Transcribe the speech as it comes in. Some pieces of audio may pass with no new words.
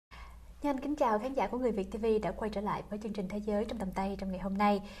Nhân kính chào khán giả của Người Việt TV đã quay trở lại với chương trình Thế giới trong tầm tay trong ngày hôm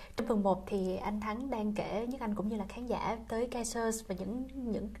nay. Trong phần 1 thì anh Thắng đang kể với anh cũng như là khán giả tới geysers và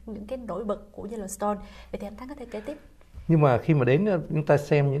những cái nổi bật của Yellowstone. Vậy thì anh Thắng có thể kể tiếp. Nhưng mà khi mà đến chúng ta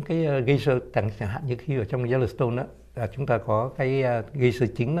xem những cái geyser chẳng hạn như khi ở trong Yellowstone đó, chúng ta có cái geyser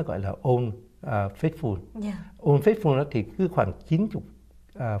chính nó gọi là Old Faithful. Old Faithful đó thì cứ khoảng 90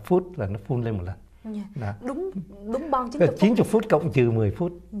 phút là nó phun lên một lần. Đúng bon 90 phút. 90 phút cộng trừ 10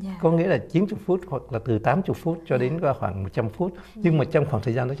 phút. Có nghĩa là 90 phút hoặc là từ 80 phút cho đến khoảng 100 phút. Nhưng mà trong khoảng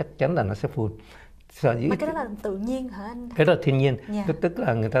thời gian đó chắc chắn là nó sẽ phun. Mà cái đó là tự nhiên hả anh? Cái đó là thiên nhiên. Tức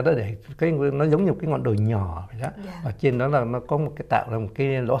là người ta đã để nó giống như cái ngọn đồi nhỏ vậy đó. Và trên đó là nó có một cái tạo ra một cái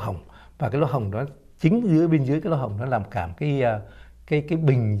lỗ hổng. Và cái lỗ hổng đó chính bên dưới cái lỗ hổng nó làm cảm cái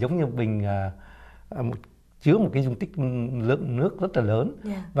bình giống như bình chứa một cái dung tích lượng nước rất là lớn.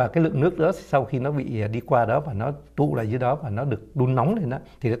 Và cái lượng nước đó sau khi nó bị đi qua đó và nó tụ lại dưới đó và nó được đun nóng lên đó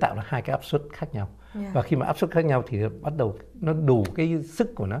thì nó tạo ra hai cái áp suất khác nhau. Và khi mà áp suất khác nhau thì bắt đầu nó đủ cái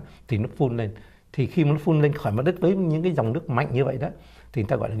sức của nó thì nó phun lên. Thì khi mà nó phun lên khỏi mặt đất với những cái dòng nước mạnh như vậy đó thì người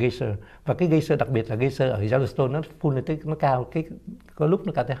ta gọi là geyser. Và cái geyser đặc biệt là geyser ở Yellowstone nó phun lên tới nó cao, có lúc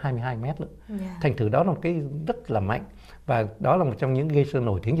nó cao tới 22 mét nữa. Thành thử đó là một cái rất là mạnh. Và đó là một trong những geyser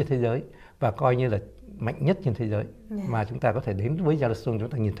nổi tiếng trên thế giới và coi như là mạnh nhất trên thế giới mà chúng ta có thể đến với Yellowstone chúng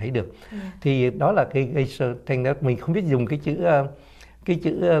ta nhìn thấy được. Thì đó là cái geyser. Thành ra mình không biết dùng cái chữ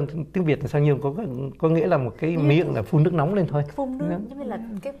tiếng Việt là sao, nhưng có nghĩa là một cái miệng là phun nước nóng lên thôi. Phun nước giống như là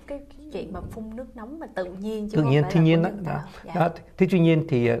cái chuyện mà phun nước nóng mà tự nhiên chứ tự nhiên, thiên nhiên đó. Đó. Thế tuy nhiên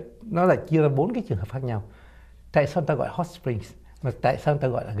thì nó là chia ra 4 cái trường hợp khác nhau. Tại sao ta gọi hot springs, mà tại sao ta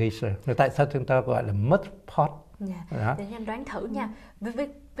gọi là geyser, và tại sao chúng ta gọi là mud pot? Để anh đoán thử nha.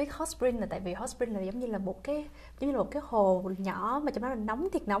 Với hot spring là tại vì hot spring là giống như là một cái hồ nhỏ mà trong đó là nóng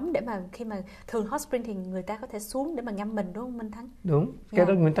thiệt nóng, để mà khi mà thường hot spring thì người ta có thể xuống để mà ngâm mình, đúng không Minh Thắng? Đúng, cái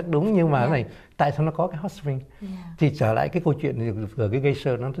đó nguyên tắc đúng, nhưng mà cái này tại sao nó có cái hot spring? Thì trở lại cái câu chuyện vừa cái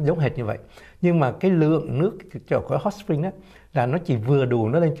geyser nó giống hệt như vậy, nhưng mà cái lượng nước chỗ có hot spring á là nó chỉ vừa đủ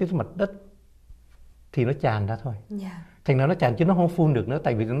nó lên trên mặt đất thì nó tràn ra thôi. Thành ra nó tràn chứ nó không phun được nữa,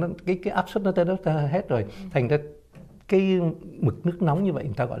 tại vì nó cái áp suất nó tới đó hết rồi. Thành ra cái mực nước nóng như vậy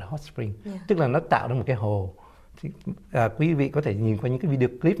người ta gọi là hot spring, tức là nó tạo ra một cái hồ. Thì, quý vị có thể nhìn qua những cái video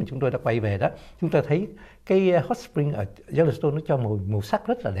clip mà chúng tôi đã quay về đó, chúng ta thấy cái hot spring ở Yellowstone nó cho màu sắc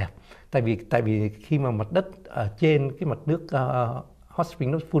rất là đẹp. Tại vì khi mà mặt đất ở trên cái mặt nước hot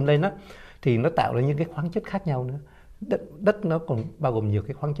spring nó phun lên á thì nó tạo ra những cái khoáng chất khác nhau nữa. Đất nó còn bao gồm nhiều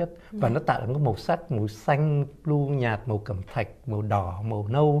cái khoáng chất và nó tạo ra một màu sắc, màu xanh, blue nhạt, màu cẩm thạch, màu đỏ, màu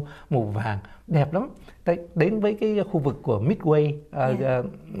nâu, màu vàng, đẹp lắm. Đến với cái khu vực của Midway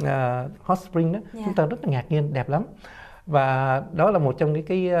Hot Spring đó, chúng ta rất là ngạc nhiên, đẹp lắm. Và đó là một trong những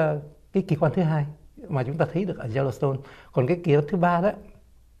cái kỳ quan thứ hai mà chúng ta thấy được ở Yellowstone. Còn cái kỳ quan thứ ba đó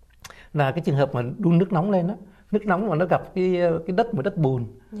là cái trường hợp mà đun nước nóng lên đó. Nước nóng mà nó gặp cái đất bùn,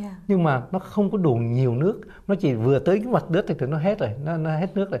 nhưng mà nó không có đủ nhiều nước, nó chỉ vừa tới cái mặt đất thì nó hết rồi, nó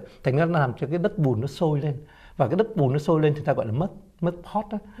hết nước rồi, thành ra nó làm cho cái đất bùn nó sôi lên, và cái đất bùn nó sôi lên thì ta gọi là mud pot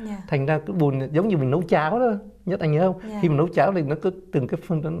đó. Thành ra cái bùn giống như mình nấu cháo đó, Nhất anh nhớ không? Khi mà nấu cháo thì nó cứ từng cái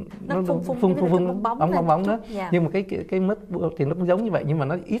nó phun bóng đó, nhưng mà cái mud thì nó cũng giống như vậy nhưng mà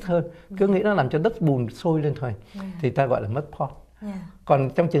nó ít hơn, cứ nghĩ nó làm cho đất bùn sôi lên thôi, thì ta gọi là mud pot. Còn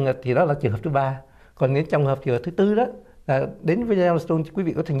trong trường hợp thì đó là trường hợp thứ ba. Còn đến trong hợp trường hợp thứ tư đó là đến với Yellowstone, quý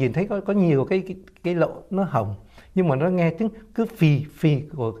vị có thể nhìn thấy có nhiều cái lỗ nó hồng, nhưng mà nó nghe tiếng cứ phì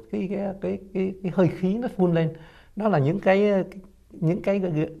của cái hơi khí nó phun lên. Đó là những cái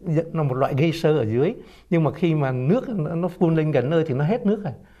là một loại geyser ở dưới, nhưng mà khi mà nước nó phun lên gần nơi thì nó hết nước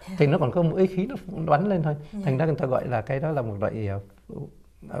rồi, thì nó còn có một cái khí nó bắn lên thôi. Thành ra người ta gọi là cái đó là một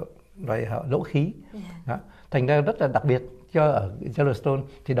loại lỗ khí. Đó. Thành ra rất là đặc biệt cho ở Yellowstone.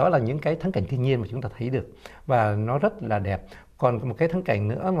 Thì đó là những cái thắng cảnh thiên nhiên mà chúng ta thấy được và nó rất là đẹp. Còn một cái thắng cảnh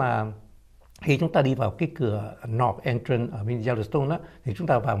nữa mà khi chúng ta đi vào cái cửa North Entrance ở bên Yellowstone đó, thì chúng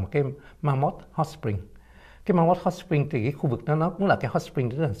ta vào một cái Mammoth Hot Spring. Cái Mammoth Hot Spring thì cái khu vực đó nó cũng là cái hot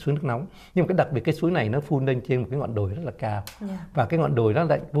spring, tức là suối nước nóng, nhưng mà cái đặc biệt cái suối này nó phun lên trên một cái ngọn đồi rất là cao. Và cái ngọn đồi đó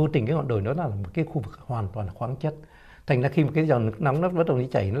lại vô tình, cái ngọn đồi đó là một cái khu vực hoàn toàn là khoáng chất. Thành ra khi mà cái dòng nước nóng nó bắt đầu đi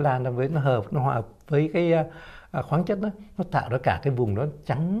chảy, nó lan ra với nó hòa với cái khoáng chất đó, nó tạo ra cả cái vùng đó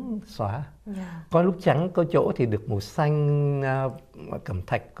trắng xóa. Có lúc trắng, có chỗ thì được màu xanh cẩm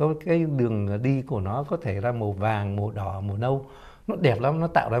thạch, có cái đường đi của nó có thể ra màu vàng, màu đỏ, màu nâu. Nó đẹp lắm, nó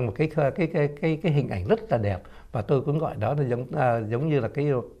tạo ra một cái hình ảnh rất là đẹp, và tôi cũng gọi đó là giống như là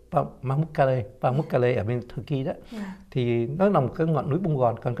cái Pamukkale ở bên Thổ Kỳ đó. Thì nó là một cái ngọn núi bông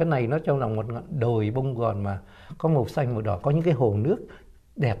gòn, còn cái này nó trong là một ngọn đồi bông gòn mà có màu xanh màu đỏ, có những cái hồ nước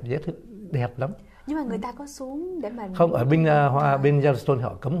đẹp, dễ thương, đẹp lắm. Nhưng mà người ta có xuống để mà không, ở bên bên Yellowstone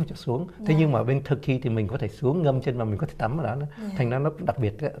họ cấm không cho xuống. Thế nhưng mà ở bên Turkey thì mình có thể xuống ngâm chân và mình có thể tắm ở đó. Thành ra nó đặc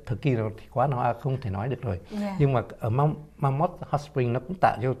biệt. Turkey thì quá nó không thể nói được rồi. Nhưng mà ở Mammoth Hot Spring nó cũng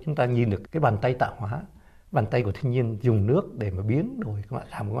tạo cho chúng ta nhìn được cái bàn tay tạo hóa, bàn tay của thiên nhiên dùng nước để mà biến đồi,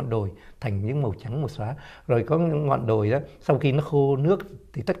 làm ngọn đồi thành những màu trắng màu xóa. Rồi có những ngọn đồi đó sau khi nó khô nước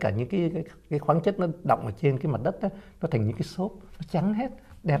thì tất cả những cái khoáng chất nó đọng ở trên cái mặt đất đó, nó thành những cái xốp, nó trắng hết,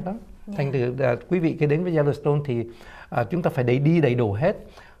 đẹp lắm. Thành từ quý vị khi đến với Yellowstone thì chúng ta phải đi đầy đủ hết.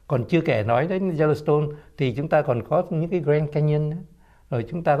 Còn chưa kể nói đến Yellowstone thì chúng ta còn có những cái Grand Canyon nữa. Rồi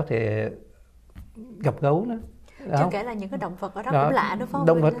chúng ta có thể gặp gấu nữa. Chưa kể là những cái động vật ở đó cũng lạ đúng không?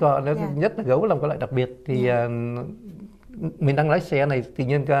 Động vật nhất là gấu là một loại đặc biệt. Thì mình đang lái xe này thì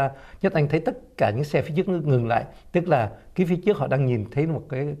Nhất Anh thấy tất cả những xe phía trước ngừng lại, tức là cái phía trước họ đang nhìn thấy một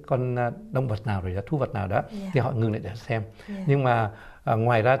cái con động vật nào rồi, thú vật nào đó, thì họ ngừng lại để xem. Nhưng mà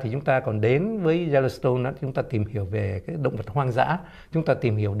ngoài ra thì chúng ta còn đến với Yellowstone đó, chúng ta tìm hiểu về cái động vật hoang dã, chúng ta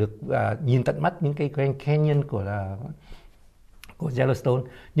tìm hiểu được nhìn tận mắt những cái Grand Canyon của Yellowstone.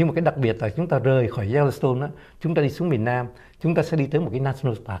 Nhưng một cái đặc biệt là chúng ta rời khỏi Yellowstone đó, chúng ta đi xuống miền Nam, chúng ta sẽ đi tới một cái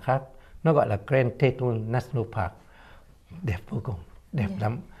National Park khác, nó gọi là Grand Teton National Park. Đẹp vô cùng, đẹp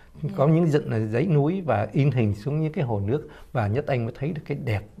lắm. Có những dãy núi và in hình xuống những cái hồ nước, và Nhất Anh mới thấy được cái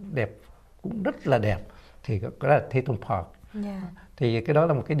đẹp cũng rất là đẹp. Thì cái đó là Teton Park. Thì cái đó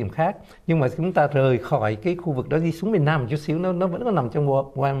là một cái điểm khác. Nhưng mà chúng ta rời khỏi cái khu vực đó đi xuống miền Nam một chút xíu, nó vẫn còn nằm trong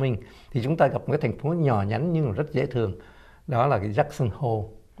Wyoming, thì chúng ta gặp một cái thành phố nhỏ nhắn nhưng mà rất dễ thương. Đó là cái Jackson Hole.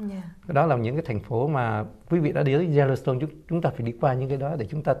 Đó là những cái thành phố mà quý vị đã đi tới Yellowstone, chúng ta phải đi qua những cái đó để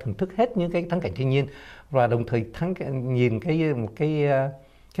chúng ta thưởng thức hết những cái thắng cảnh thiên nhiên, và đồng thời nhìn một cái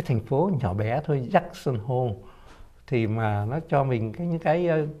thành phố nhỏ bé thôi, Jackson Hole, thì mà nó cho mình những cái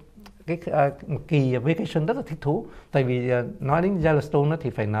một kỳ vacation rất là thích thú. Tại vì nói đến Yellowstone thì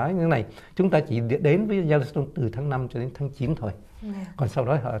phải nói như thế này, chúng ta chỉ đến với Yellowstone từ tháng 5 cho đến tháng 9 thôi. Còn sau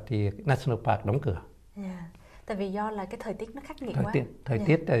đó thì National Park đóng cửa. Tại vì do là cái thời tiết nó khắc nghiệt quá. Thời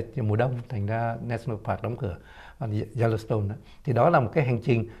tiết mùa đông, thành ra National Park đóng cửa. Yellowstone đó. Thì đó là một cái hành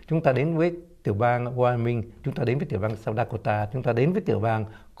trình chúng ta đến với tiểu bang Wyoming, chúng ta đến với tiểu bang South Dakota, chúng ta đến với tiểu bang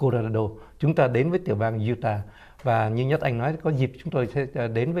Colorado, chúng ta đến với tiểu bang Utah. Và như Nhất Anh nói, có dịp chúng tôi sẽ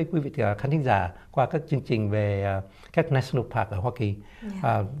đến với quý vị khán thính giả qua các chương trình về các National Park ở Hoa Kỳ.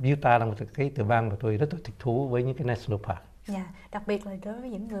 Utah là một cái tiểu bang mà tôi rất là thích thú với những cái National Park. Đặc biệt là đối với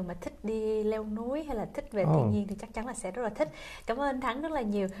những người mà thích đi leo núi hay là thích về thiên nhiên thì chắc chắn là sẽ rất là thích. Cảm ơn anh Thắng rất là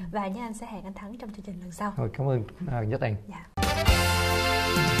nhiều, và anh sẽ hẹn anh Thắng trong chương trình lần sau. Cảm ơn Nhất Anh.